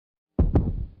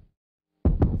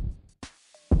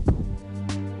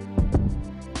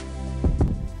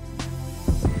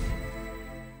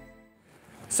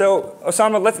So,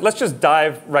 Ausama, let's just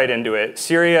dive right into it.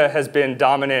 Syria has been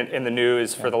dominant in the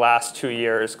news for the last 2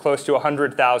 years. Close to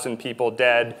 100,000 people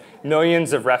dead,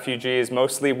 millions of refugees,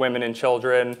 mostly women and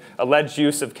children, alleged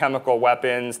use of chemical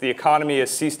weapons. The economy has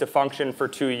ceased to function for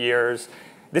 2 years.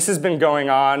 This has been going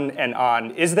on and on.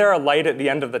 Is there a light at the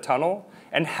end of the tunnel?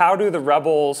 And how do the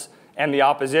rebels and the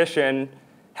opposition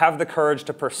have the courage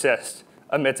to persist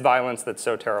amidst violence that's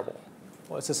so terrible?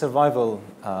 Well, it's a survival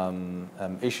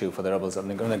issue for the rebels on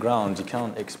the ground. You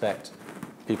can't expect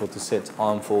people to sit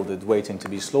arm-folded waiting to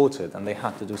be slaughtered, and they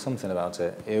had to do something about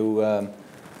it.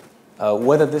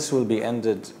 Whether this will be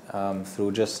ended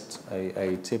through just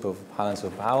a tip of balance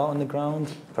of power on the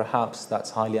ground, perhaps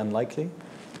that's highly unlikely.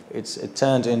 It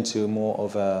turned into more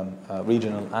of a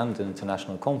regional and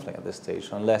international conflict at this stage,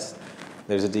 unless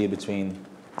there's a deal between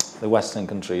the Western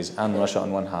countries and Russia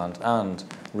on one hand, and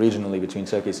regionally between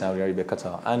Turkey, Saudi Arabia,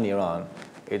 Qatar, and Iran.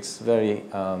 It's very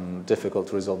difficult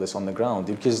to resolve this on the ground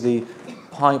because the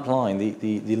pipeline,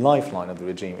 the lifeline of the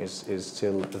regime is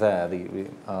still there. The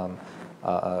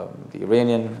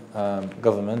Iranian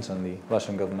government and the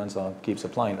Russian government keep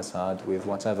supplying Assad with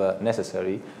whatever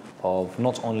necessary of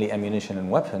not only ammunition and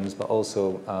weapons, but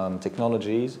also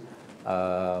technologies,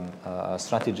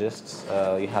 strategists.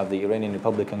 You have the Iranian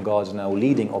Republican Guards now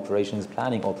leading operations,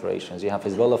 planning operations. You have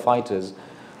Hezbollah fighters,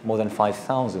 more than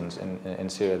 5,000 in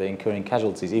Syria. They're incurring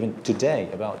casualties. Even today,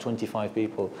 about 25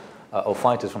 people or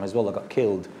fighters from Hezbollah got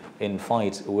killed in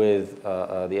fight with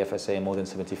the FSA, more than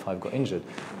 75 got injured.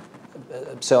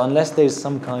 So unless there's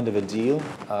some kind of a deal,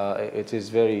 it is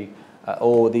very,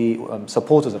 or the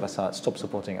supporters of Assad stop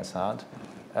supporting Assad,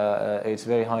 it's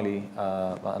very highly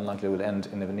unlikely it will end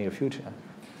in the near future.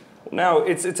 Now,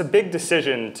 it's a big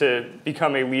decision to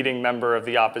become a leading member of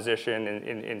the opposition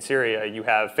in Syria. You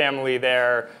have family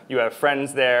there, you have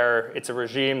friends there. It's a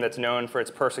regime that's known for its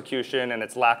persecution and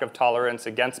its lack of tolerance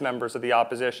against members of the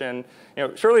opposition.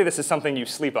 Surely this is something you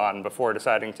sleep on before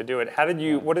deciding to do it.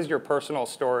 What is your personal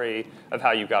story of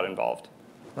how you got involved?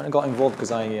 When I got involved,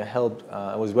 because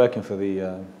I was working for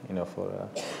for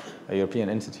a European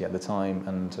entity at the time,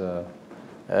 and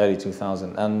early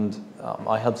 2000, and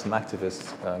I helped some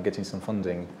activists getting some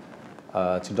funding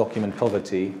to document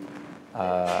poverty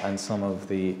and some of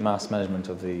the mass management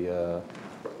of the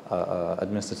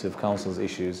administrative council's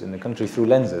issues in the country through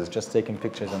lenses, just taking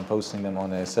pictures and posting them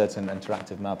on a certain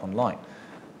interactive map online.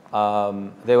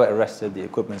 They were arrested, the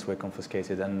equipments were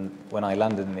confiscated, and when I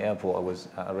landed in the airport, I was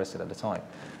arrested at the time.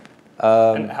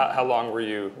 And how long were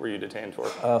you detained for?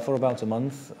 For about a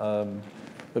month.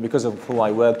 But because of who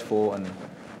I worked for and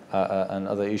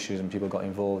other issues and people got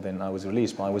involved, then I was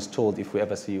released. But I was told, if we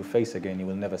ever see your face again, you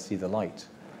will never see the light.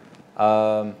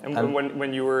 And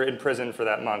when you were in prison for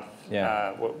that month,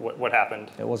 yeah. What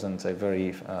happened? It wasn't a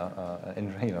very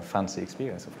fancy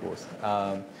experience, of course.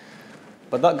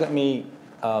 But that got me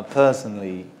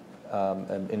personally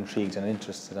intrigued and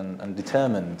interested and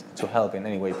determined to help in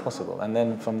any way possible. And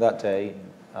then from that day,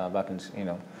 back in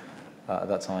at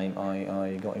that time,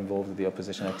 I got involved with the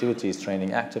opposition activities, training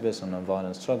activists on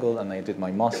nonviolent struggle, and I did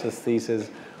my master's thesis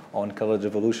on colored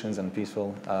revolutions and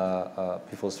peaceful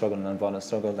struggle and nonviolent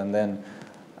struggle. And then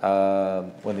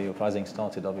when the uprising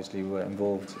started, obviously we were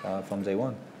involved from day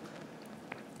one.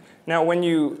 Now, when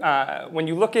you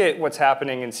look at what's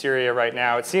happening in Syria right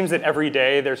now, it seems that every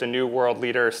day there's a new world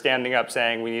leader standing up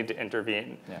saying we need to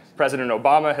intervene. Yes. President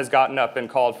Obama has gotten up and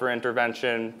called for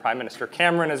intervention. Prime Minister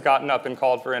Cameron has gotten up and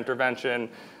called for intervention.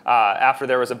 After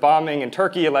there was a bombing in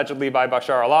Turkey, allegedly by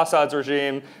Bashar al-Assad's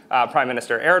regime, Prime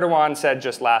Minister Erdogan said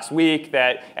just last week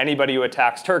that anybody who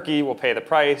attacks Turkey will pay the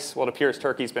price. Well, it appears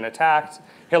Turkey's been attacked.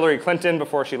 Hillary Clinton,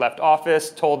 before she left office,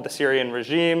 told the Syrian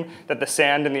regime that the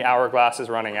sand in the hourglass is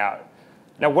running out.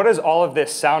 Now, what does all of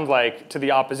this sound like to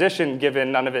the opposition,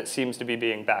 given none of it seems to be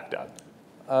being backed up?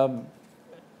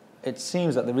 It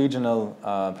seems that the regional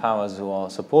powers who are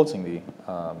supporting the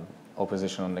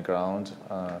opposition on the ground,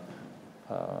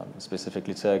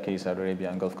 specifically Turkey, Saudi Arabia,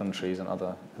 and Gulf countries, and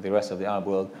the rest of the Arab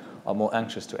world, are more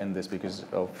anxious to end this because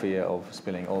of fear of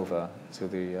spilling over to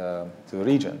the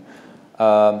region.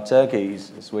 Turkey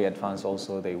is way advanced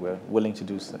also. They were willing to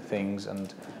do things,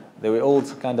 and they were all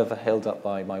kind of held up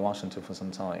by Washington for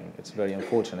some time. It's very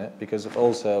unfortunate because of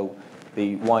also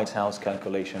the White House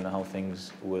calculation how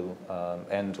things will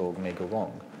end or may go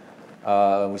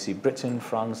wrong. We see Britain,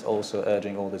 France also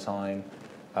urging all the time,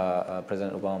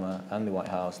 President Obama and the White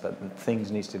House, that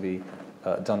things need to be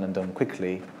done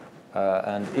quickly.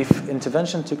 And if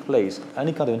intervention took place,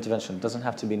 any kind of intervention doesn't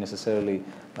have to be necessarily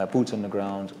boots on the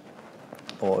ground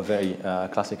or a very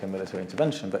classical military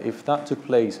intervention, but if that took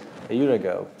place a year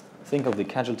ago, think of the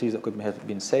casualties that could have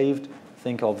been saved,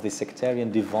 Think of the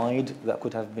sectarian divide that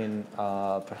could have been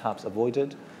perhaps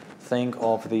avoided. Think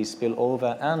of the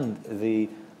spillover and the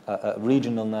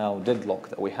regional now deadlock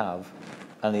that we have,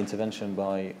 and the intervention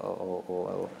by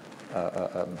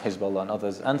Hezbollah and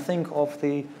others. And think of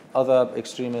the other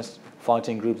extremist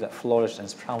fighting groups that flourished and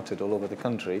sprouted all over the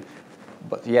country,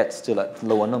 but yet still at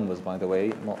lower numbers, by the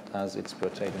way, not as it's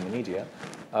portrayed in the media.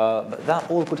 But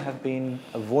that all could have been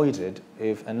avoided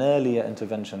if an earlier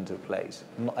intervention took place.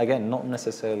 Again, not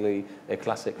necessarily a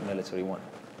classic military one.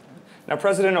 Now,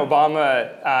 President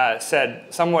Obama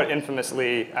said somewhat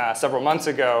infamously several months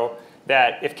ago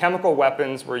that if chemical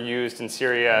weapons were used in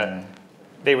Syria,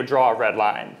 they would draw a red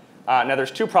line. Now,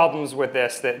 there's two problems with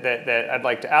this that I'd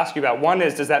like to ask you about. One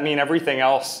is, does that mean everything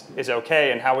else is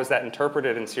okay, and how is that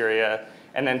interpreted in Syria?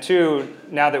 And then two,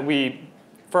 now that we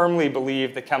firmly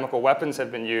believe that chemical weapons have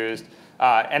been used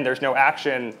and there's no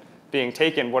action being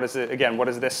taken, what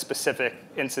does this specific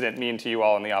incident mean to you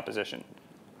all in the opposition?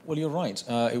 Well, you're right.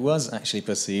 It was actually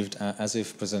perceived as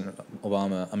if President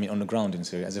Obama, on the ground in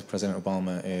Syria, as if President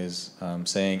Obama is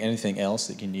saying anything else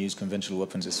that can use conventional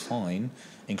weapons is fine,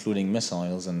 including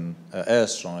missiles and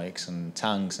airstrikes and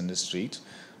tanks in the street.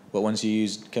 But once you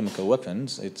use chemical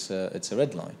weapons, it's a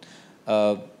red line.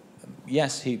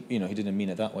 Yes, he didn't mean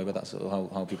it that way, but that's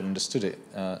how people understood it,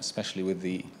 especially with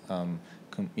the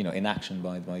inaction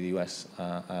by the US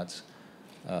at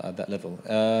that level.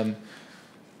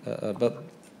 But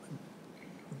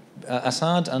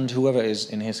Assad and whoever is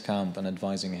in his camp and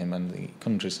advising him and the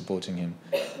country supporting him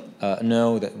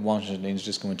know that Washington is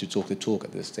just going to talk the talk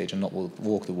at this stage and not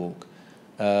walk the walk.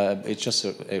 It's just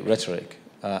a rhetoric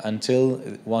until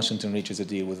Washington reaches a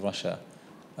deal with Russia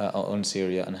on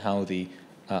Syria and how the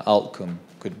outcome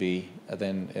could be.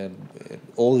 Then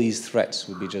all these threats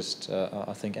would be just,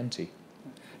 I think, empty.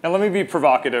 Now let me be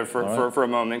provocative for a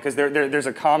moment, because there's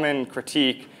a common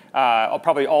critique,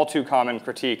 probably all too common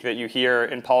critique that you hear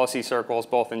in policy circles,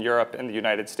 both in Europe and the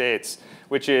United States,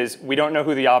 which is we don't know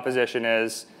who the opposition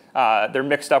is. They're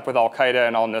mixed up with Al-Qaeda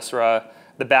and al-Nusra.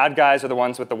 The bad guys are the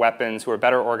ones with the weapons who are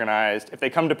better organized. If they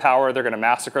come to power, they're going to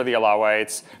massacre the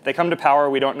Alawites. If they come to power,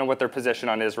 we don't know what their position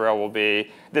on Israel will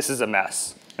be. This is a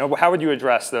mess. Now, how would you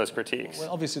address those critiques? Well,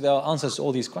 obviously, there are answers to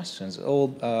all these questions,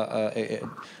 all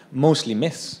mostly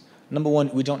myths. Number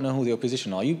one, we don't know who the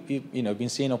opposition are. You've been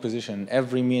seeing opposition in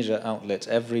every major outlet,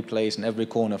 every place, and every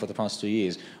corner for the past 2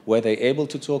 years. Were they able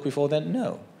to talk before then?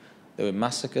 No. They were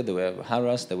massacred, they were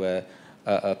harassed, they were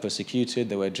persecuted,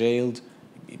 they were jailed.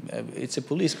 It's a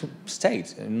police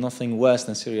state, nothing worse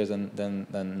than Syria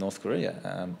than North Korea,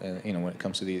 when it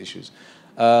comes to these issues.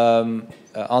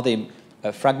 Are they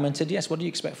fragmented? Yes. What do you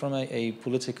expect from a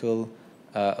political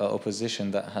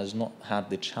opposition that has not had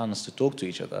the chance to talk to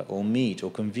each other, or meet,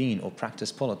 or convene, or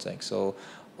practice politics, or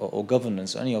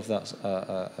governance, or any of that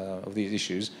of these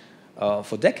issues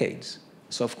for decades?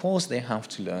 So of course they have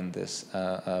to learn this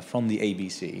from the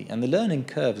ABC, and the learning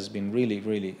curve has been really,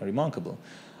 really remarkable.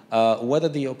 Whether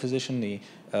the opposition, the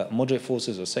moderate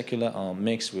forces or secular, are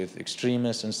mixed with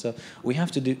extremists and stuff, we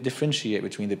have to differentiate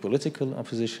between the political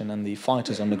opposition and the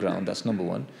fighters on the ground. That's number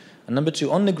one. And number two,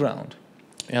 on the ground,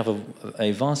 you have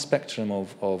a vast spectrum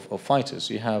of fighters.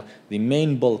 You have the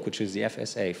main bulk, which is the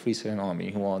FSA, Free Syrian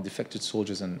Army, who are defected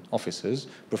soldiers and officers,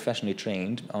 professionally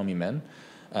trained army men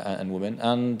and women,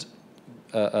 and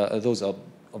those are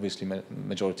obviously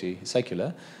majority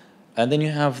secular. And then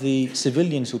you have the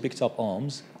civilians who picked up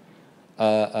arms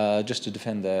just to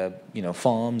defend their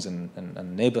farms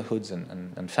and neighborhoods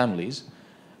and families.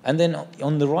 And then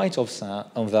on the right of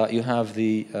that, you have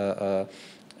the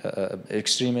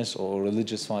extremists or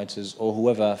religious fighters or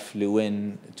whoever flew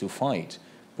in to fight.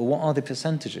 But what are the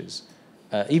percentages?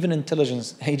 Even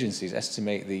intelligence agencies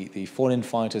estimate the foreign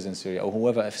fighters in Syria or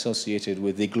whoever associated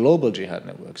with the global jihad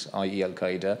networks, i.e.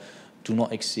 Al-Qaeda, do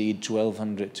not exceed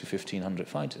 1,200 to 1,500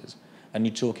 fighters. And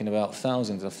you're talking about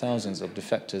thousands of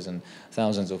defectors and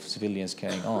thousands of civilians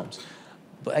carrying arms.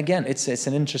 But again, it's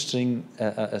an interesting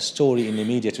story in the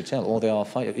media to tell. Or they are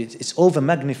it's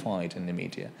over-magnified in the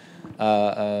media.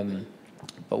 And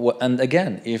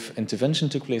again, if intervention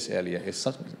took place earlier, if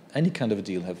any kind of a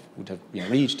deal would have been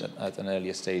reached at an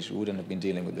earlier stage, we wouldn't have been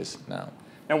dealing with this now.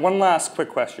 Now, one last quick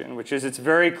question, which is, it's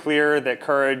very clear that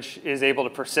courage is able to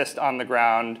persist on the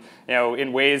ground,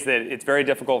 in ways that it's very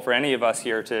difficult for any of us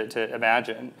here to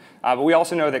imagine. But we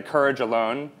also know that courage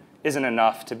alone isn't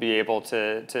enough to be able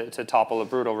to topple a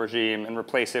brutal regime and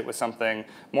replace it with something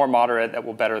more moderate that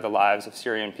will better the lives of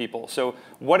Syrian people. So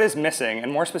what is missing?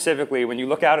 And more specifically, when you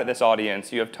look out at this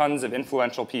audience, you have tons of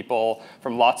influential people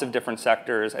from lots of different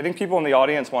sectors. I think people in the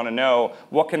audience want to know,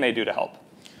 what can they do to help?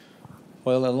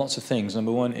 Well, lots of things.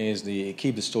 Number one is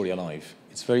keep the story alive.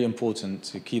 it's very important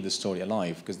to keep the story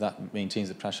alive because that maintains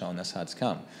the pressure on Assad's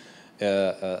camp.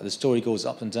 The story goes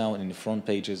up and down in the front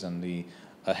pages and the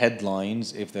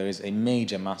headlines if there is a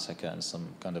major massacre in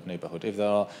some kind of neighborhood. If there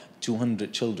are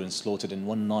 200 children slaughtered in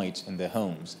one night in their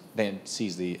homes, then it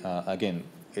sees again,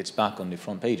 it's back on the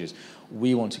front pages.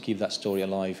 We want to keep that story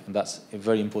alive, and that's a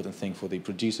very important thing for the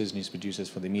producers, news producers,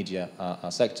 for the media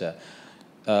sector.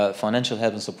 Financial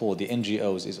help and support, the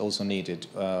NGOs, is also needed.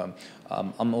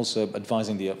 I'm also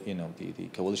advising the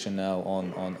coalition now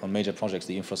on major projects,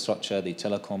 the infrastructure, the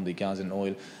telecom, the gas and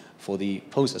oil, for the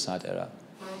post-Assad era.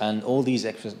 And all these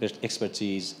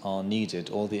expertise are needed.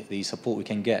 All the support we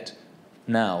can get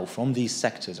now from these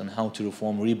sectors on how to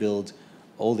reform, rebuild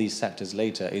all these sectors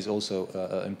later is also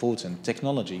important.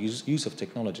 Technology, use of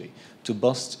technology to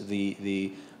bust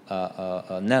the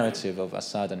narrative of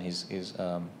Assad and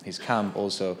his camp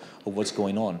also of what's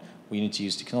going on. We need to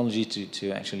use technology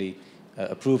to actually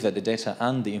prove that the data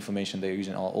and the information they're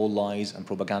using are all lies and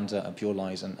propaganda and pure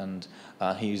lies, and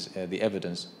here's the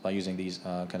evidence by using these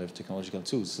kind of technological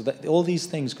tools. So that all these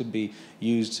things could be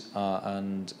used,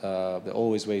 and there are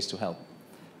always ways to help.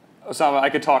 Ausama, I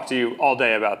could talk to you all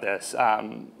day about this.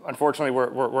 Unfortunately,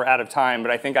 we're out of time, but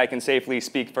I think I can safely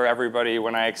speak for everybody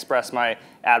when I express my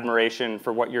admiration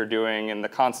for what you're doing and the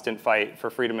constant fight for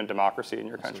freedom and democracy in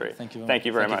your country. Thank you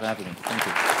very much. Thank you for having me. Thank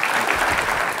you.